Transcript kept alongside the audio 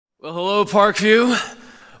Well, hello, Parkview.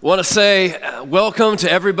 Want to say welcome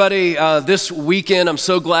to everybody this weekend. I'm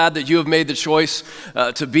so glad that you have made the choice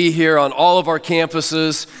to be here on all of our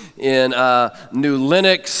campuses in New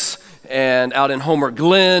Lenox and out in Homer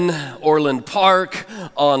Glen, Orland Park,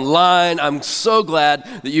 online. I'm so glad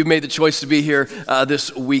that you've made the choice to be here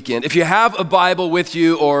this weekend. If you have a Bible with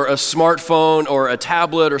you or a smartphone or a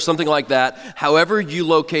tablet or something like that, however you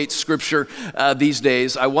locate Scripture these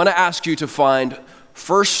days, I want to ask you to find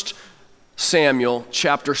 1 Samuel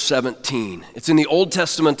chapter 17. It's in the Old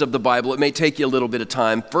Testament of the Bible. It may take you a little bit of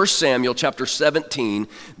time. 1 Samuel chapter 17.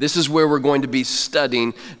 This is where we're going to be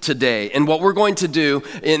studying today. And what we're going to do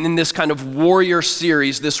in this kind of warrior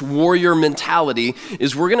series, this warrior mentality,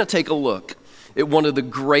 is we're going to take a look at one of the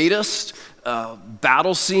greatest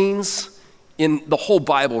battle scenes in the whole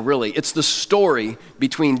Bible, really. It's the story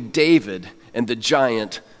between David and the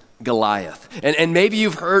giant Goliath. And maybe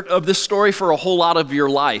you've heard of this story for a whole lot of your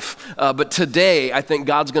life, but today I think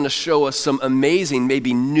God's going to show us some amazing,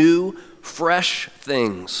 maybe new, fresh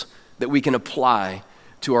things that we can apply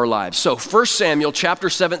to our lives. So 1 Samuel chapter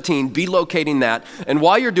 17, be locating that. And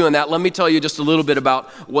while you're doing that, let me tell you just a little bit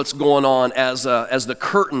about what's going on as the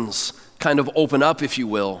curtains kind of open up, if you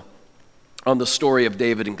will, on the story of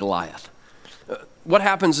David and Goliath. What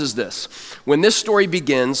happens is this. When this story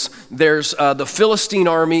begins, there's the Philistine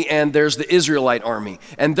army and there's the Israelite army.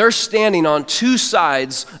 And they're standing on two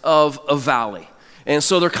sides of a valley. And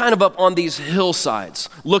so they're kind of up on these hillsides,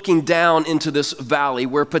 looking down into this valley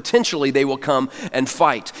where potentially they will come and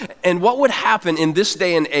fight. And what would happen in this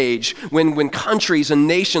day and age when countries and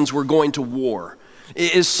nations were going to war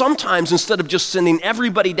is sometimes instead of just sending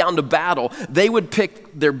everybody down to battle, they would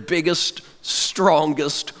pick their biggest,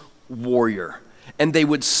 strongest warrior. And they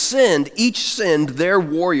would each send their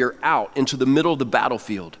warrior out into the middle of the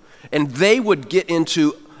battlefield. And they would get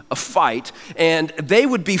into a fight, and they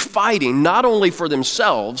would be fighting not only for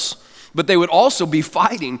themselves, but they would also be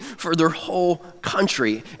fighting for their whole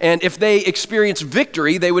country. And if they experienced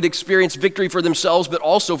victory, they would experience victory for themselves, but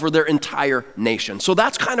also for their entire nation. So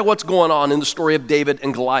that's kind of what's going on in the story of David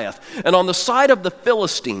and Goliath. And on the side of the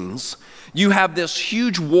Philistines, you have this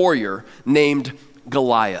huge warrior named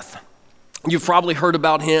Goliath. You've probably heard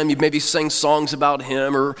about him. You've maybe sang songs about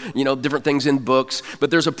him or, different things in books. But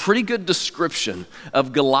there's a pretty good description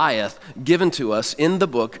of Goliath given to us in the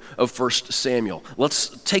book of 1 Samuel. Let's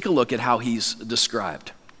take a look at how he's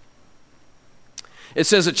described. It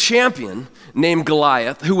says, a champion named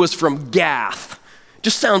Goliath who was from Gath.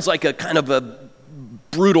 Just sounds like a kind of a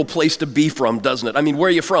brutal place to be from, doesn't it? I mean, where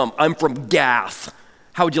are you from? I'm from Gath.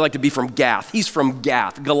 How would you like to be from Gath? He's from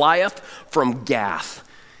Gath. Goliath from Gath.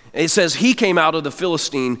 It says he came out of the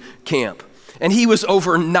Philistine camp, and he was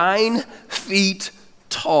over 9 feet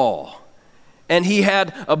tall, and he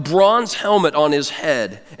had a bronze helmet on his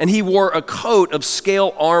head, and he wore a coat of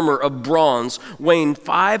scale armor of bronze weighing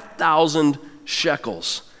 5,000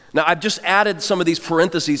 shekels. Now, I've just added some of these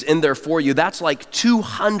parentheses in there for you. That's like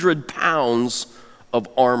 200 pounds of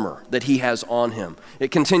armor that he has on him.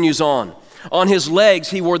 It continues on. On his legs,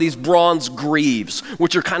 he wore these bronze greaves,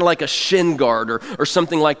 which are kind of like a shin guard or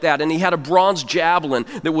something like that. And he had a bronze javelin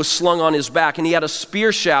that was slung on his back. And he had a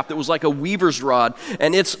spear shaft that was like a weaver's rod.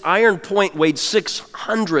 And its iron point weighed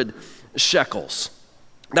 600 shekels.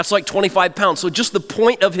 That's like 25 pounds. So just the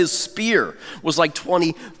point of his spear was like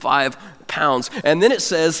 25 pounds. And then it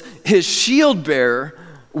says his shield bearer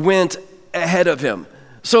went ahead of him.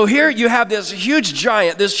 So here you have this huge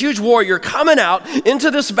giant, this huge warrior coming out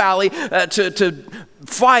into this valley to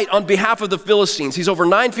fight on behalf of the Philistines. He's over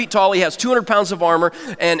 9 feet tall. He has 200 pounds of armor,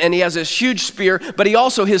 and he has this huge spear. But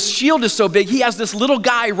his shield is so big, he has this little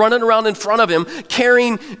guy running around in front of him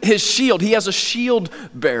carrying his shield. He has a shield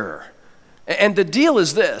bearer. And the deal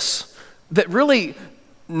is this, that really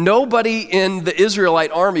nobody in the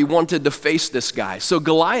Israelite army wanted to face this guy. So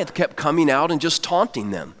Goliath kept coming out and just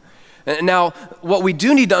taunting them. Now, what we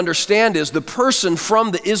do need to understand is the person from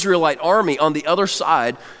the Israelite army on the other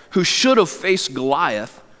side who should have faced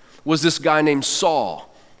Goliath was this guy named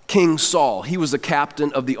Saul, King Saul. He was the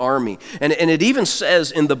captain of the army. And it even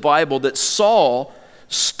says in the Bible that Saul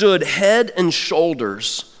stood head and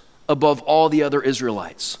shoulders above all the other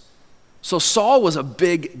Israelites. So Saul was a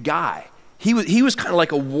big guy. He was kind of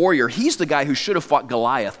like a warrior. He's the guy who should have fought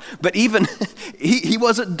Goliath. But even he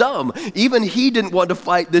wasn't dumb. Even he didn't want to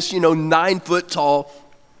fight this, 9 foot tall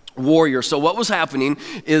warrior. So what was happening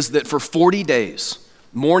is that for 40 days,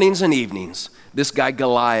 mornings and evenings, this guy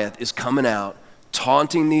Goliath is coming out,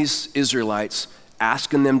 taunting these Israelites,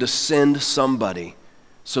 asking them to send somebody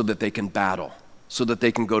so that they can battle, so that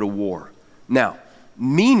they can go to war. Now,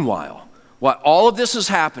 meanwhile, while all of this is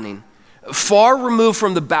happening, Far removed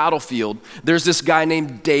from the battlefield, there's this guy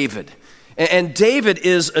named David. And David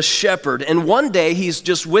is a shepherd. And one day he's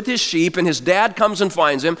just with his sheep and his dad comes and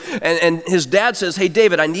finds him. And his dad says, hey,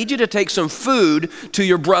 David, I need you to take some food to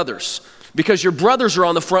your brothers because your brothers are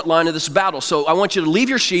on the front line of this battle. So I want you to leave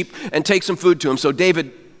your sheep and take some food to them. So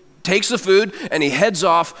David takes the food and he heads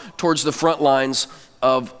off towards the front lines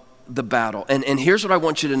of the battle. And here's what I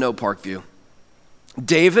want you to know, Parkview.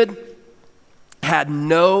 David had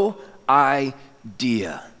no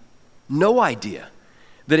idea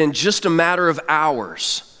that in just a matter of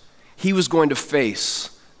hours, he was going to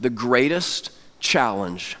face the greatest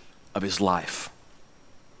challenge of his life.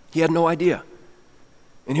 He had no idea.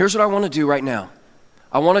 And here's what I want to do right now.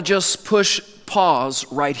 I want to just push pause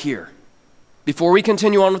right here. Before we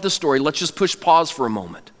continue on with the story, let's just push pause for a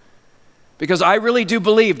moment. Because I really do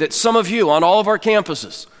believe that some of you on all of our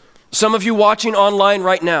campuses, some of you watching online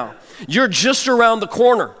right now, you're just around the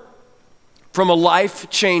corner from a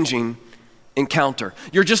life-changing encounter.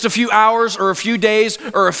 You're just a few hours or a few days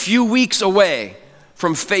or a few weeks away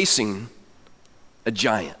from facing a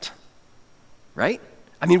giant, right?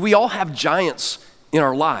 I mean, we all have giants in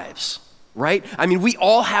our lives, right? I mean, we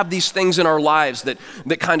all have these things in our lives that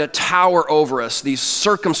kind of tower over us, these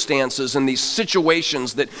circumstances and these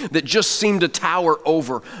situations that just seem to tower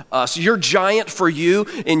over us. Your giant for you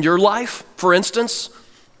in your life, for instance,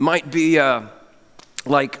 might be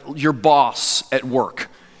like your boss at work.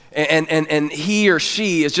 And he or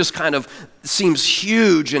she is just kind of seems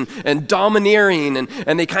huge and domineering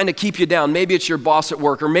and they kind of keep you down. Maybe it's your boss at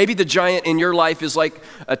work, or maybe the giant in your life is like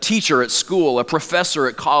a teacher at school, a professor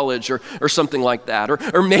at college, or something like that.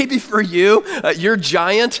 Or maybe for you, your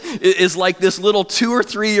giant is like this little 2 or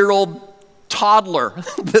 3 year old toddler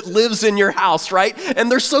that lives in your house, right?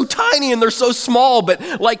 And they're so tiny and they're so small,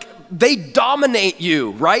 but like they dominate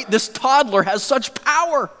you, right? This toddler has such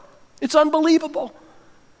power. It's unbelievable.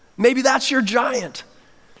 Maybe that's your giant.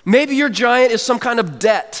 Maybe your giant is some kind of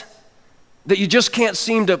debt that you just can't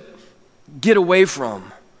seem to get away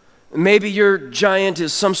from. Maybe your giant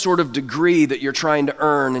is some sort of degree that you're trying to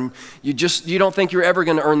earn and you don't think you're ever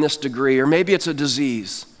going to earn this degree. Or maybe it's a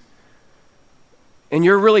disease. And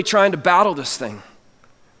you're really trying to battle this thing,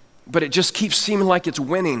 but it just keeps seeming like it's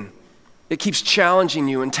winning. It keeps challenging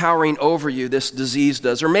you and towering over you, this disease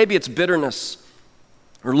does. Or maybe it's bitterness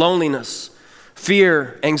or loneliness,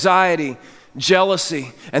 fear, anxiety,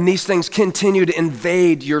 jealousy, and these things continue to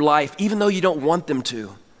invade your life, even though you don't want them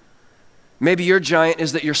to. Maybe your giant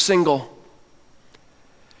is that you're single,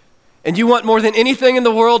 and you want more than anything in the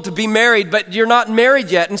world to be married, but you're not married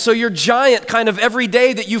yet. And so your giant kind of every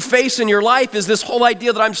day that you face in your life is this whole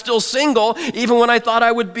idea that I'm still single, even when I thought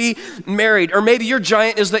I would be married. Or maybe your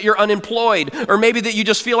giant is that you're unemployed. Or maybe that you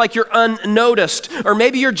just feel like you're unnoticed. Or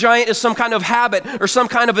maybe your giant is some kind of habit or some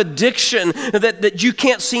kind of addiction that you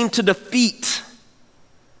can't seem to defeat.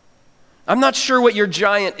 I'm not sure what your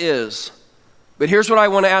giant is. But here's what I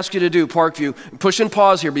want to ask you to do, Parkview. Push and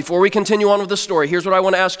pause here. Before we continue on with the story, here's what I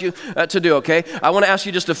want to ask you to do, okay? I want to ask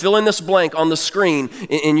you just to fill in this blank on the screen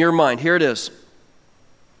in your mind. Here it is.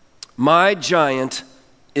 My giant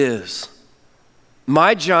is.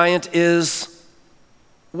 My giant is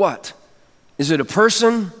what? Is it a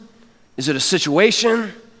person? Is it a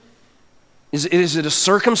situation? Is it a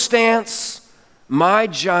circumstance? My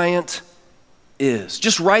giant is.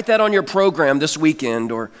 Just write that on your program this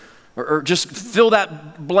weekend or just fill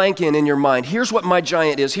that blank in your mind. Here's what my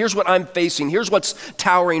giant is. Here's what I'm facing. Here's what's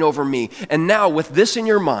towering over me. And now with this in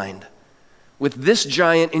your mind, with this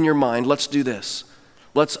giant in your mind, let's do this.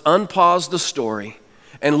 Let's unpause the story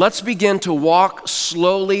and let's begin to walk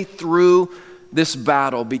slowly through this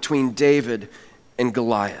battle between David and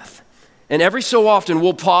Goliath. And every so often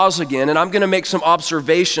we'll pause again and I'm going to make some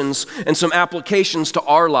observations and some applications to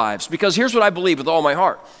our lives. Because here's what I believe with all my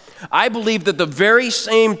heart. I believe that the very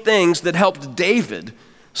same things that helped David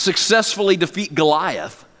successfully defeat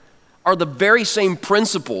Goliath are the very same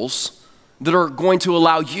principles that are going to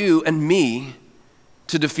allow you and me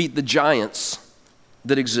to defeat the giants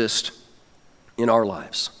that exist in our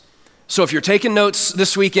lives. So if you're taking notes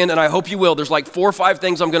this weekend, and I hope you will, there's like 4 or 5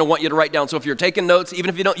 things I'm going to want you to write down. So if you're taking notes, even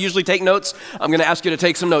if you don't usually take notes, I'm going to ask you to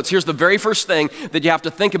take some notes. Here's the very first thing that you have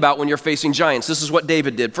to think about when you're facing giants. This is what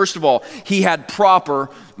David did. First of all, he had proper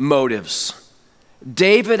motives.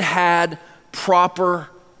 David had proper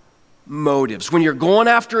motives. When you're going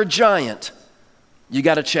after a giant, you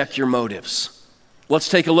got to check your motives. Let's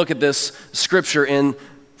take a look at this scripture in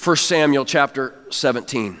 1 Samuel chapter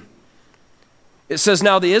 17. It says,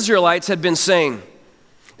 now the Israelites had been saying,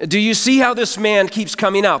 do you see how this man keeps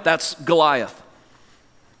coming out? That's Goliath.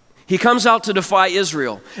 He comes out to defy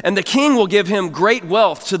Israel, and the king will give him great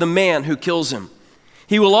wealth to the man who kills him.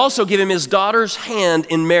 He will also give him his daughter's hand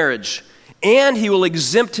in marriage, and he will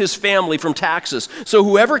exempt his family from taxes. So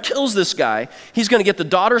whoever kills this guy, he's going to get the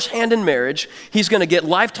daughter's hand in marriage, he's going to get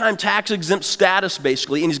lifetime tax exempt status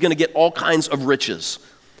basically, and he's going to get all kinds of riches.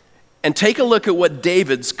 And take a look at what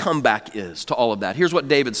David's comeback is to all of that. Here's what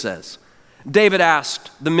David says. David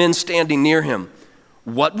asked the men standing near him,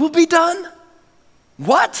 "What will be done?"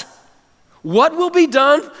 What? What will be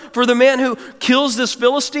done for the man who kills this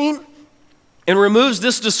Philistine and removes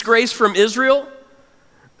this disgrace from Israel?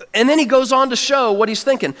 And then he goes on to show what he's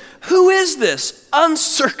thinking. Who is this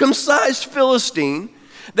uncircumcised Philistine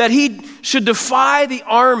that he should defy the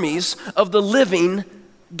armies of the living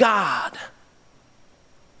God?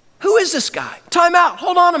 Who is this guy? Time out.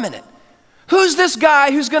 Hold on a minute. Who's this guy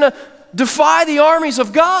who's going to defy the armies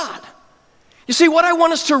of God? You see, what I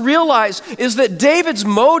want us to realize is that David's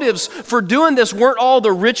motives for doing this weren't all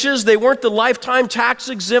the riches. They weren't the lifetime tax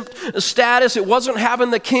exempt status. It wasn't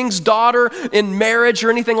having the king's daughter in marriage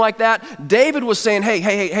or anything like that. David was saying,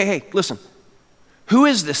 hey, listen. Who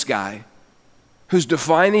is this guy who's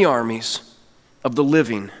defying the armies of the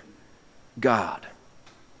living God?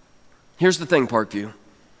 Here's the thing, Parkview.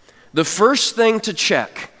 The first thing to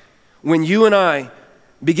check when you and I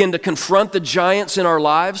begin to confront the giants in our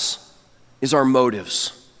lives is our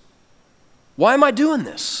motives. Why am I doing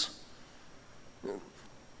this?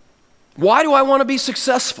 Why do I want to be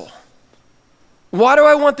successful? Why do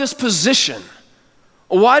I want this position?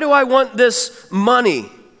 Why do I want this money?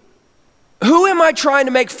 Who am I trying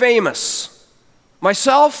to make famous?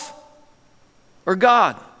 Myself or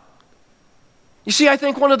God? You see, I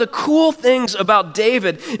think one of the cool things about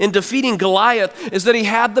David in defeating Goliath is that he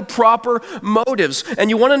had the proper motives. And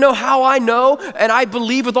you want to know how I know, and I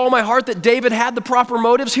believe with all my heart that David had the proper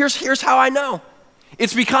motives? Here's how I know.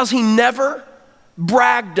 It's because he never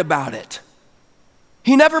bragged about it.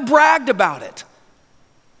 He never bragged about it.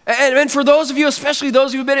 And for those of you, especially those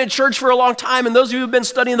of you who've been in church for a long time and those of you who've been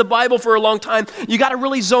studying the Bible for a long time, you got to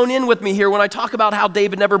really zone in with me here when I talk about how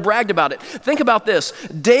David never bragged about it. Think about this.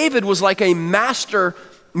 David was like a master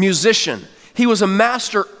musician. He was a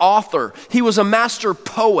master author. He was a master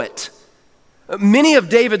poet. Many of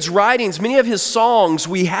David's writings, many of his songs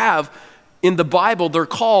we have in the Bible, they're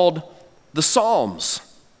called the Psalms.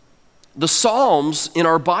 The Psalms in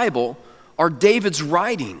our Bible are David's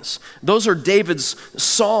writings. Those are David's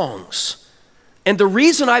songs. And the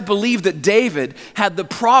reason I believe that David had the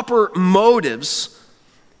proper motives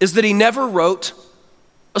is that he never wrote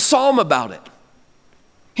a psalm about it.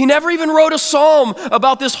 He never even wrote a psalm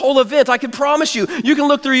about this whole event. I can promise you, you can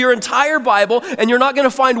look through your entire Bible and you're not going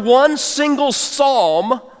to find one single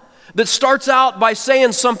psalm that starts out by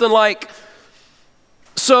saying something like,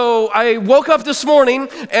 "So I woke up this morning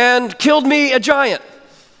and killed me a giant."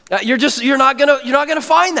 You're not gonna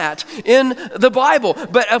find that in the Bible.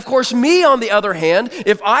 But of course, me on the other hand,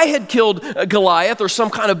 if I had killed Goliath or some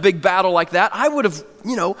kind of big battle like that, I would have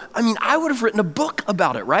written a book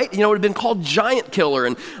about it, right? It would have been called Giant Killer,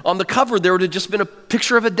 and on the cover there would have just been a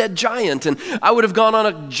picture of a dead giant, and I would have gone on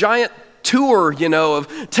a giant tour,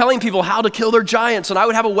 of telling people how to kill their giants, and I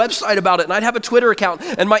would have a website about it, and I'd have a Twitter account,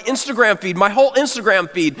 and my Instagram feed, my whole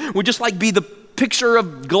Instagram feed would just be the picture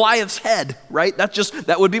of Goliath's head, right?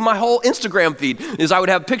 That would be my whole Instagram feed, is I would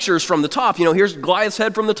have pictures from the top. Here's Goliath's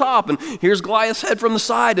head from the top, and here's Goliath's head from the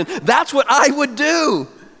side, and that's what I would do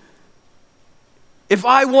if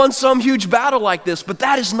I won some huge battle like this. But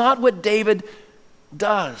that is not what David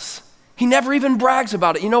does. He never even brags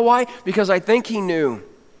about it. You know why? Because I think he knew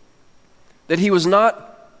that he was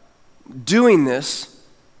not doing this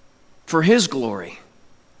for his glory,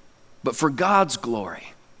 but for God's glory.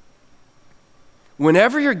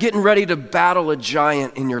 Whenever you're getting ready to battle a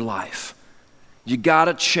giant in your life, you got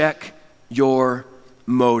to check your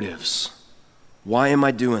motives. Why am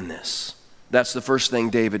I doing this? That's the first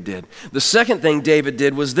thing David did. The second thing David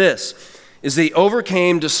did was this, is that he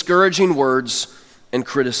overcame discouraging words and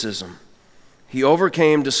criticism. He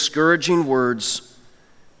overcame discouraging words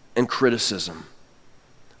and criticism.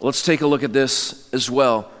 Let's take a look at this as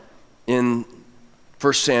well in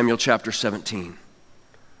 1 Samuel chapter 17.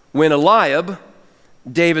 When Eliab,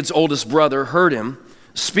 David's oldest brother, heard him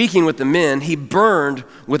speaking with the men, he burned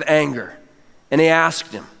with anger. And he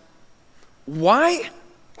asked him, "Why?"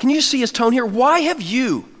 Can you see his tone here? "Why have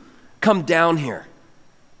you come down here?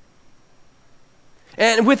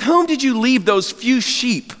 And with whom did you leave those few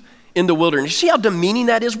sheep in the wilderness?" You see how demeaning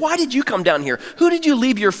that is? Why did you come down here? Who did you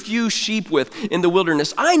leave your few sheep with in the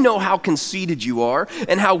wilderness? I know how conceited you are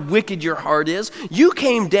and how wicked your heart is. You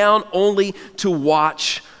came down only to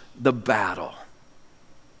watch the battle.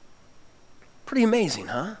 Pretty amazing,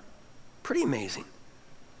 huh? Pretty amazing.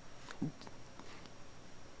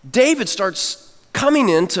 David starts coming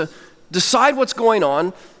in to decide what's going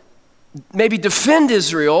on, maybe defend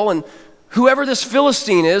Israel and whoever this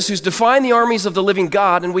Philistine is who's defying the armies of the living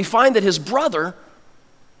God, and we find that his brother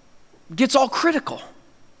gets all critical.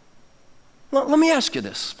 Well, let me ask you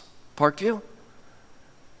this, Parkview.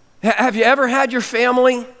 Have you ever had your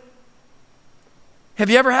family, have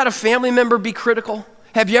you ever had a family member be critical?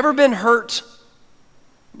 Have you ever been hurt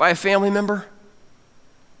by a family member?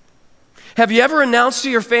 Have you ever announced to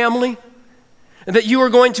your family that you were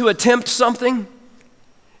going to attempt something,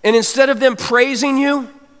 and instead of them praising you,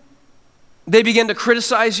 they begin to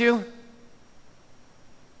criticize you?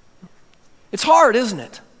 It's hard, isn't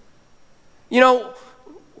it? You know,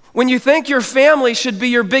 when you think your family should be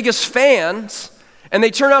your biggest fans and they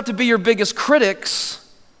turn out to be your biggest critics,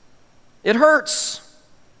 it hurts.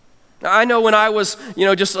 I know when I was,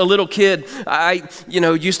 just a little kid, I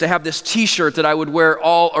used to have this t-shirt that I would wear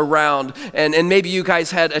all around. And maybe you guys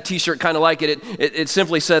had a t-shirt kind of like it. It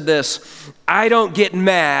simply said this: I don't get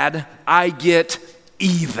mad, I get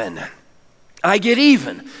even. I get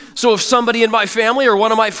even. So if somebody in my family or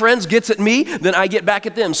one of my friends gets at me, then I get back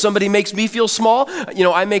at them. Somebody makes me feel small,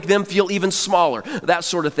 I make them feel even smaller. That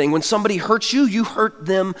sort of thing. When somebody hurts you, you hurt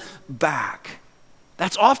them back.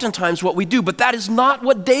 That's oftentimes what we do, but that is not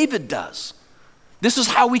what David does. This is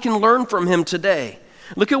how we can learn from him today.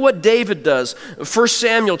 Look at what David does. 1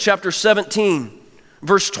 Samuel chapter 17,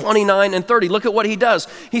 verse 29 and 30. Look at what he does.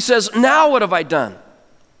 He says, "Now what have I done?"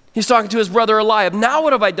 He's talking to his brother Eliab. "Now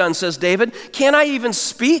what have I done," says David. "Can I even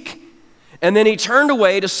speak?" And then he turned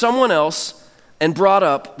away to someone else and brought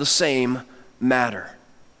up the same matter.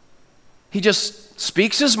 He just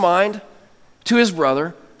speaks his mind to his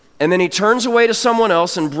brother, and then he turns away to someone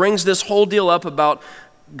else and brings this whole deal up about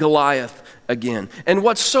Goliath again. And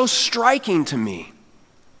what's so striking to me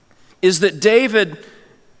is that David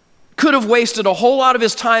could have wasted a whole lot of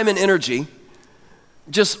his time and energy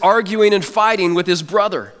just arguing and fighting with his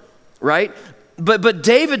brother, right? But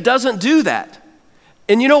David doesn't do that.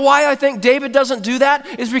 And you know why I think David doesn't do that?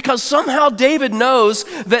 Is because somehow David knows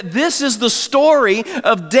that this is the story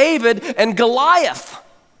of David and Goliath.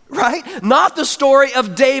 Right? Not the story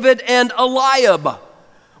of David and Eliab.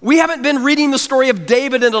 We haven't been reading the story of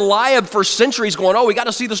David and Eliab for centuries going, we got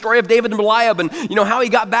to see the story of David and Eliab and how he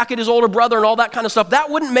got back at his older brother and all that kind of stuff. That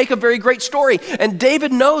wouldn't make a very great story. And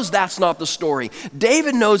David knows that's not the story.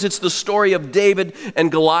 David knows it's the story of David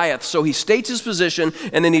and Goliath. So he states his position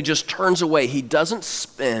and then he just turns away. He doesn't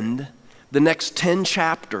spend the next 10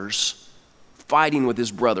 chapters fighting with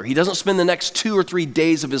his brother. He doesn't spend the next 2 or 3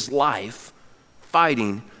 days of his life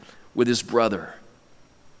fighting with his brother.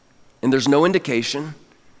 And there's no indication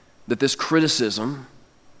that this criticism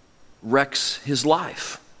wrecks his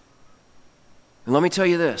life. And let me tell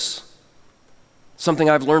you this, something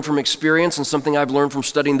I've learned from experience and something I've learned from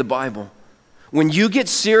studying the Bible. When you get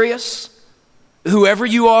serious, whoever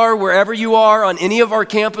you are, wherever you are on any of our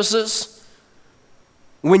campuses,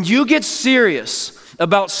 when you get serious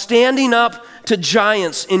about standing up to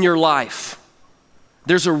giants in your life,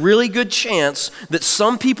 there's a really good chance that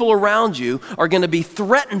some people around you are going to be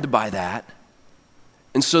threatened by that,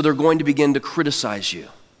 and so they're going to begin to criticize you.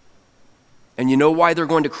 And you know why they're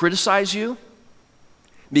going to criticize you?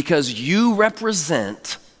 Because you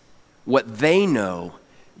represent what they know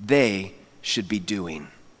they should be doing.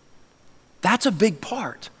 That's a big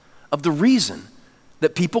part of the reason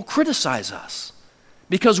that people criticize us.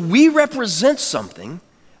 Because we represent something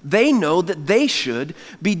they know that they should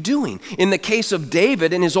be doing. In the case of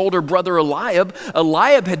David and his older brother Eliab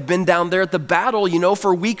had been down there at the battle,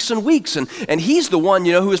 for weeks and weeks. And he's the one,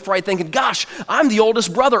 who was probably thinking, gosh, I'm the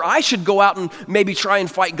oldest brother. I should go out and maybe try and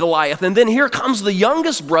fight Goliath. And then here comes the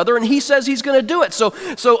youngest brother and he says he's going to do it. So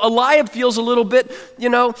Eliab feels a little bit,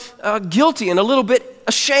 guilty and a little bit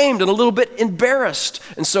ashamed and a little bit embarrassed.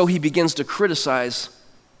 And so he begins to criticize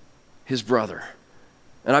his brother.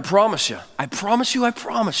 And I promise you,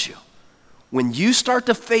 when you start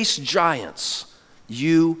to face giants,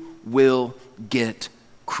 you will get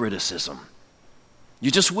criticism.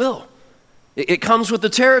 You just will. It comes with the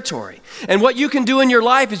territory. And what you can do in your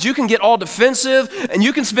life is you can get all defensive and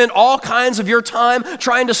you can spend all kinds of your time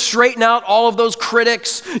trying to straighten out all of those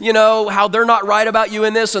critics, how they're not right about you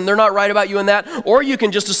in this and they're not right about you in that. Or you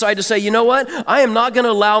can just decide to say, you know what? I am not going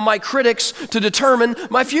to allow my critics to determine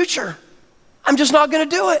my future. I'm just not going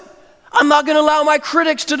to do it. I'm not going to allow my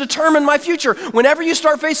critics to determine my future. Whenever you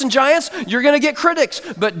start facing giants, you're going to get critics,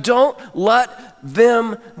 but don't let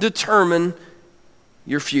them determine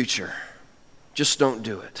your future. Just don't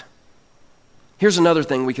do it. Here's another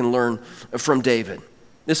thing we can learn from David.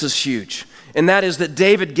 This is huge. And that is that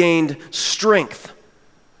David gained strength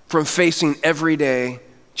from facing everyday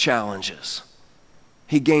challenges.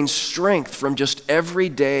 He gained strength from just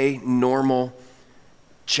everyday, normal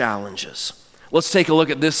challenges. Let's take a look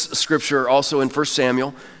at this scripture also in 1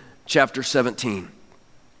 Samuel chapter 17.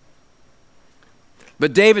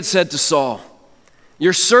 But David said to Saul,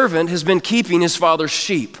 "Your servant has been keeping his father's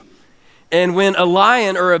sheep. And when a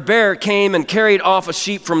lion or a bear came and carried off a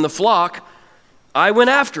sheep from the flock, I went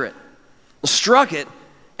after it, struck it,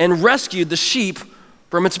 and rescued the sheep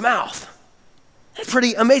from its mouth." That's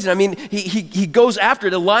pretty amazing. I mean, he goes after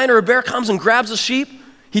it. A lion or a bear comes and grabs a sheep.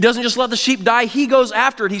 He doesn't just let the sheep die. He goes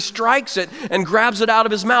after it. He strikes it and grabs it out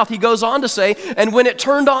of his mouth. He goes on to say, "And when it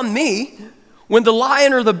turned on me, when the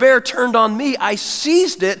lion or the bear turned on me, I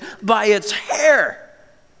seized it by its hair."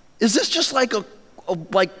 Is this just like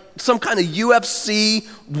like some kind of UFC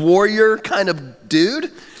warrior kind of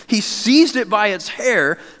dude? He seized it by its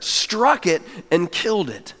hair, struck it, and killed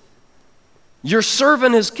it. "Your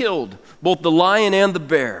servant has killed both the lion and the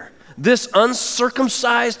bear. This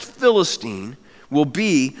uncircumcised Philistine will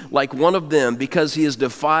be like one of them because he has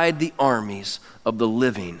defied the armies of the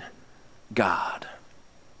living God."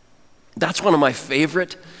 That's one of my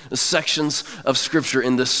favorite sections of scripture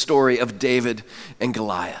in this story of David and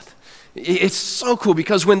Goliath. It's so cool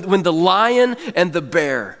because when the lion and the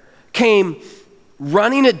bear came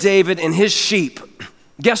running at David and his sheep,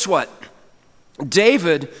 guess what?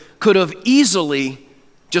 David could have easily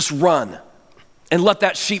just run and let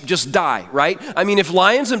that sheep just die, right? I mean, if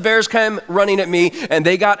lions and bears came running at me and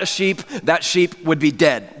they got a sheep, that sheep would be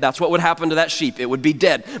dead. That's what would happen to that sheep. It would be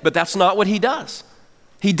dead. But that's not what he does.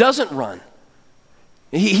 He doesn't run.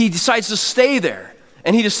 He decides to stay there.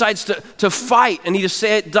 And he decides to fight. And he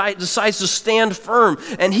decides to stand firm.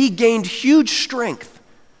 And he gained huge strength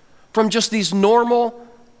from just these normal,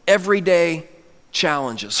 everyday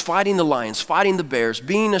challenges, fighting the lions, fighting the bears,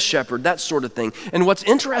 being a shepherd, that sort of thing. And what's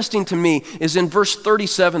interesting to me is in verse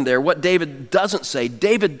 37 there, what David doesn't say.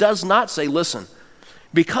 David does not say, "Listen,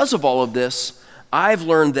 because of all of this, I've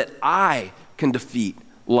learned that I can defeat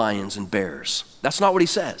lions and bears." That's not what he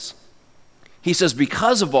says. He says,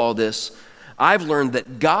 "Because of all this, I've learned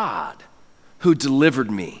that God, who delivered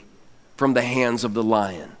me from the hands of the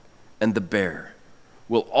lion and the bear,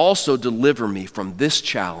 will also deliver me from this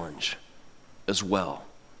challenge as well."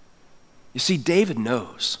 You see, David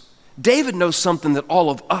knows. David knows something that all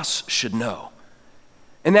of us should know.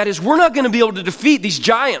 And that is, we're not going to be able to defeat these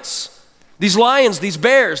giants, these lions, these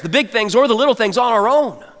bears, the big things or the little things on our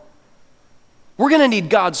own. We're going to need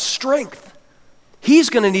God's strength. He's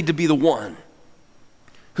going to need to be the one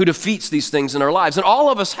who defeats these things in our lives. And all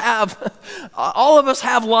of us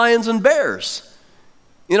have lions and bears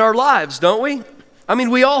in our lives, don't we? I mean,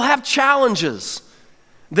 we all have challenges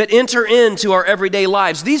that enter into our everyday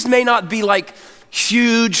lives. These may not be like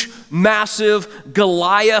huge, massive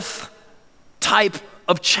Goliath type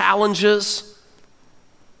of challenges.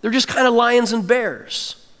 They're just kind of lions and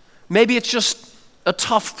bears. Maybe it's just a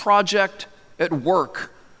tough project at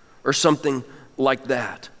work or something like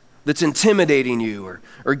that that's intimidating you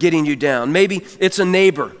or getting you down. Maybe it's a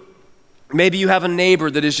neighbor. Maybe you have a neighbor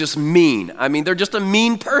that is just mean. I mean, they're just a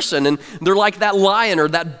mean person, and they're like that lion or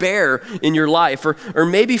that bear in your life. Or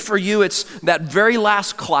maybe for you, it's that very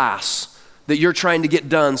last class that you're trying to get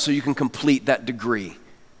done so you can complete that degree.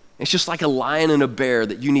 It's just like a lion and a bear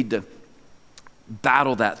that you need to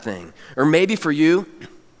battle that thing. Or maybe for you,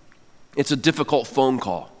 it's a difficult phone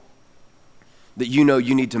call that you know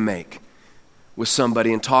you need to make with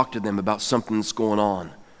somebody and talk to them about something that's going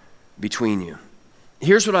on between you.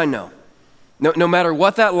 Here's what I know. No matter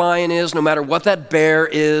what that lion is, no matter what that bear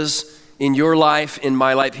is in your life, in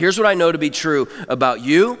my life, here's what I know to be true about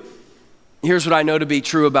you. Here's what I know to be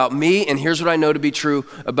true about me, and here's what I know to be true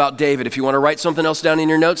about David. If you want to write something else down in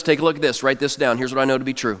your notes, take a look at this. Write this down. Here's what I know to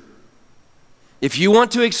be true. If you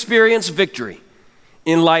want to experience victory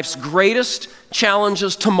in life's greatest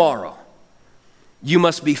challenges tomorrow, you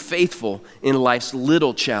must be faithful in life's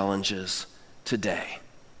little challenges today.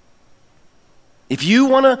 If you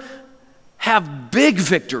want to have big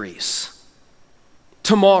victories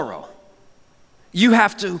tomorrow, you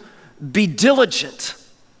have to be diligent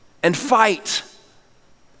and fight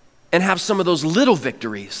and have some of those little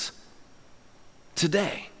victories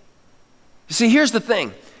today. You see, here's the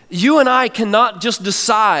thing. You and I cannot just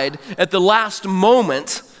decide at the last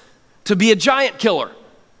moment to be a giant killer.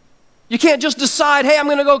 You can't just decide, hey, I'm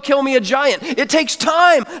going to go kill me a giant. It takes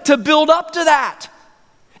time to build up to that.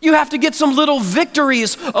 You have to get some little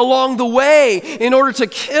victories along the way in order to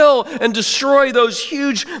kill and destroy those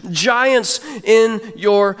huge giants in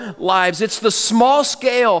your lives. It's the small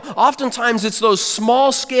scale. Oftentimes it's those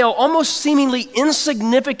small scale, almost seemingly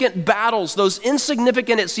insignificant battles, those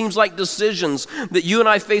insignificant, it seems like, decisions that you and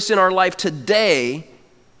I face in our life today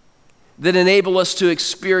that enable us to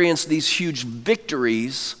experience these huge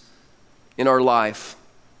victories in our life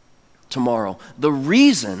tomorrow. The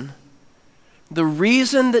reason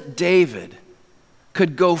that David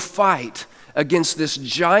could go fight against this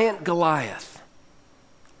giant Goliath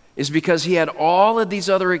is because he had all of these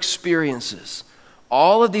other experiences,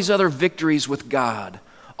 all of these other victories with God,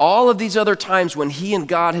 all of these other times when he and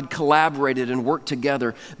God had collaborated and worked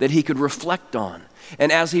together that he could reflect on.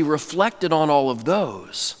 And as he reflected on all of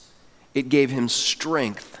those, it gave him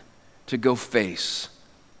strength to go face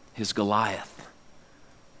his Goliath.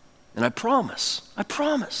 And I promise,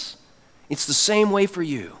 it's the same way for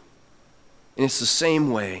you, and it's the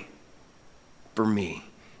same way for me.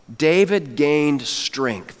 David gained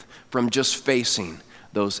strength from just facing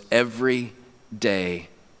those everyday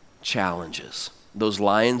challenges, those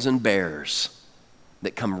lions and bears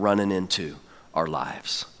that come running into our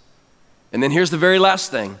lives. And then here's the very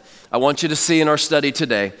last thing I want you to see in our study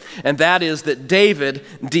today, and that is that David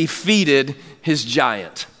defeated his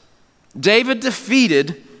giant. David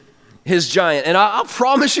defeated his giant. And I'll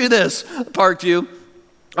promise you this, Parkview,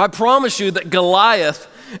 I promise you that Goliath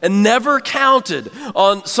never counted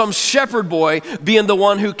on some shepherd boy being the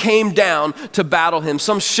one who came down to battle him.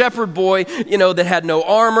 Some shepherd boy, that had no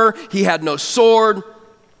armor, he had no sword,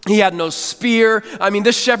 he had no spear. I mean,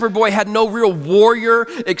 this shepherd boy had no real warrior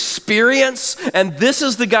experience, and this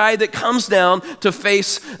is the guy that comes down to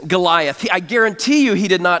face Goliath. I guarantee you he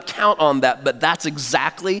did not count on that, but that's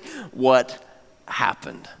exactly what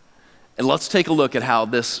happened. And let's take a look at how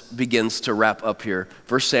this begins to wrap up here.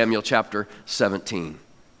 1 Samuel chapter 17.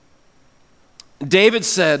 David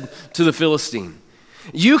said to the Philistine,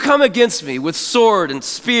 "You come against me with sword and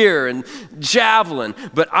spear and javelin,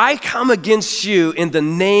 but I come against you in the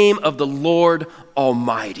name of the Lord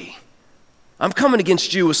Almighty." I'm coming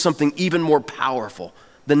against you with something even more powerful,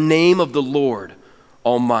 the name of the Lord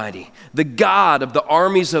Almighty, the God of the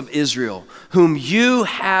armies of Israel, whom you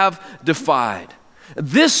have defied.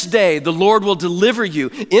 This day the Lord will deliver you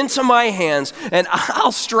into my hands, and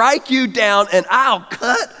I'll strike you down, and I'll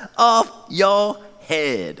cut off your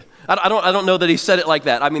head. I don't know that he said it like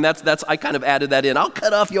that. I mean, that's I kind of added that in. I'll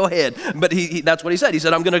cut off your head. But that's what he said. He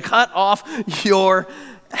said, I'm going to cut off your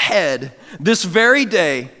head. This very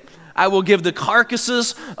day I will give the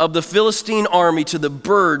carcasses of the Philistine army to the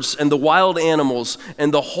birds and the wild animals,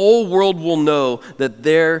 and the whole world will know that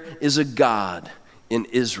there is a God in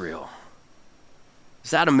Israel. Is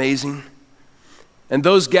that amazing? And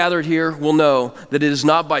those gathered here will know that it is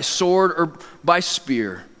not by sword or by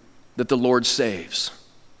spear that the Lord saves.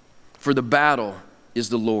 For the battle is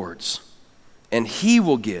the Lord's, and he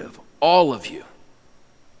will give all of you,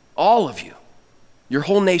 your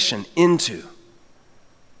whole nation, into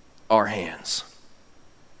our hands.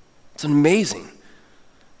 It's an amazing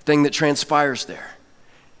thing that transpires there.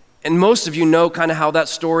 And most of you know kind of how that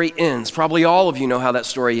story ends. Probably all of you know how that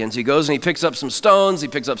story ends. He goes and he picks up some stones, he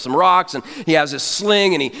picks up some rocks, and he has his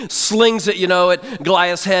sling, and he slings it, at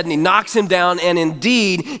Goliath's head, and he knocks him down, and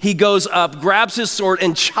indeed, he goes up, grabs his sword,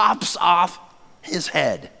 and chops off his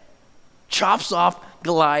head. Chops off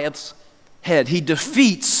Goliath's head. He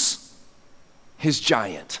defeats his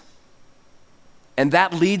giant. And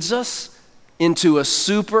that leads us into a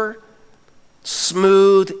super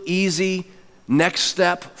smooth, easy next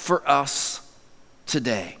step for us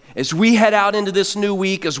today. As we head out into this new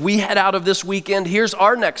week, as we head out of this weekend, here's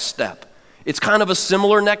our next step. It's kind of a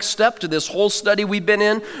similar next step to this whole study we've been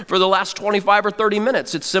in for the last 25 or 30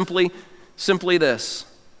 minutes. It's simply this.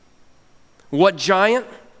 What giant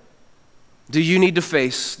do you need to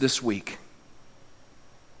face this week?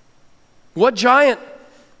 What giant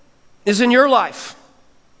is in your life?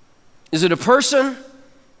 Is it a person?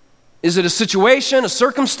 Is it a situation, a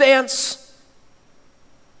circumstance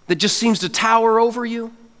that just seems to tower over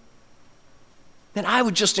you? Then I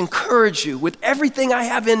would just encourage you with everything I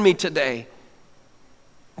have in me today,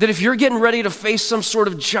 that if you're getting ready to face some sort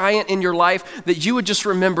of giant in your life, that you would just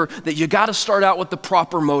remember that you got to start out with the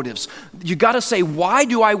proper motives. You got to say, why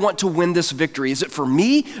do I want to win this victory? Is it for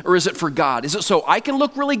me or is it for God? Is it so I can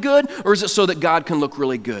look really good or is it so that God can look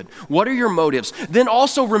really good? What are your motives? Then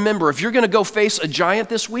also remember, if you're going to go face a giant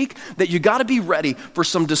this week, that you got to be ready for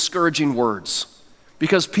some discouraging words,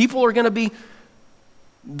 because people are going to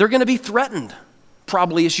be threatened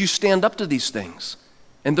probably as you stand up to these things,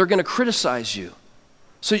 and they're going to criticize you.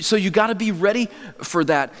 So you got to be ready for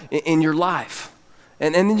that in your life.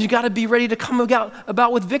 And then you got to be ready to come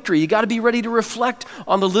about with victory. You got to be ready to reflect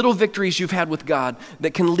on the little victories you've had with God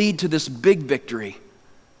that can lead to this big victory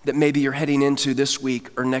that maybe you're heading into this week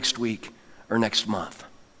or next month.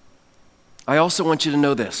 I also want you to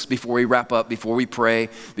know this before we wrap up, before we pray,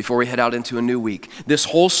 before we head out into a new week. This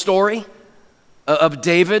whole story of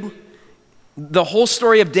David, the whole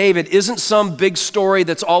story of David isn't some big story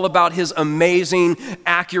that's all about his amazing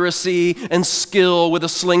accuracy and skill with a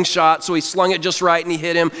slingshot, so he slung it just right and he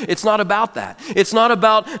hit him. It's not about that. It's not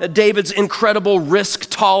about David's incredible risk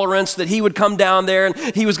tolerance that he would come down there and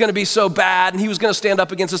he was going to be so bad and he was going to stand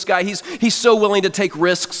up against this guy. He's so willing to take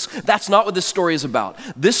risks. That's not what this story is about.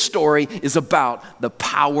 This story is about the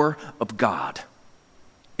power of God.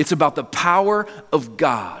 It's about the power of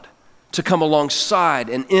God to come alongside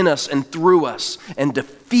and in us and through us and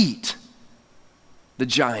defeat the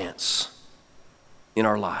giants in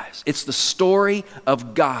our lives. It's the story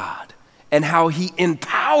of God and how he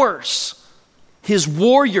empowers his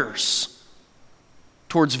warriors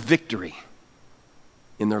towards victory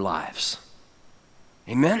in their lives.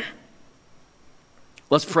 Amen?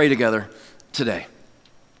 Let's pray together today.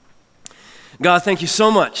 God, thank you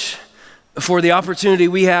so much for the opportunity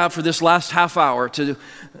we have for this last half hour to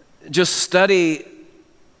just study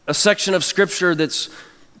a section of Scripture that's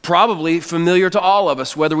probably familiar to all of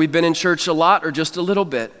us, whether we've been in church a lot or just a little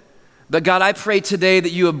bit. But God, I pray today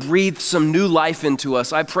that you have breathed some new life into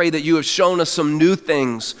us. I pray that you have shown us some new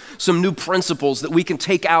things, some new principles that we can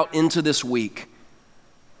take out into this week.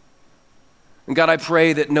 And God, I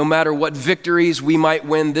pray that no matter what victories we might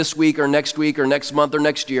win this week or next month or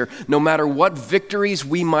next year, no matter what victories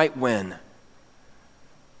we might win,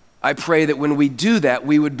 I pray that when we do that,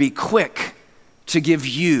 we would be quick to give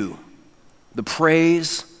you the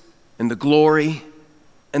praise and the glory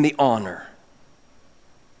and the honor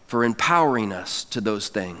for empowering us to those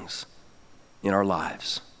things in our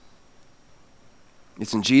lives.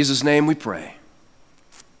 It's in Jesus' name we pray.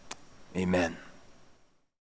 Amen.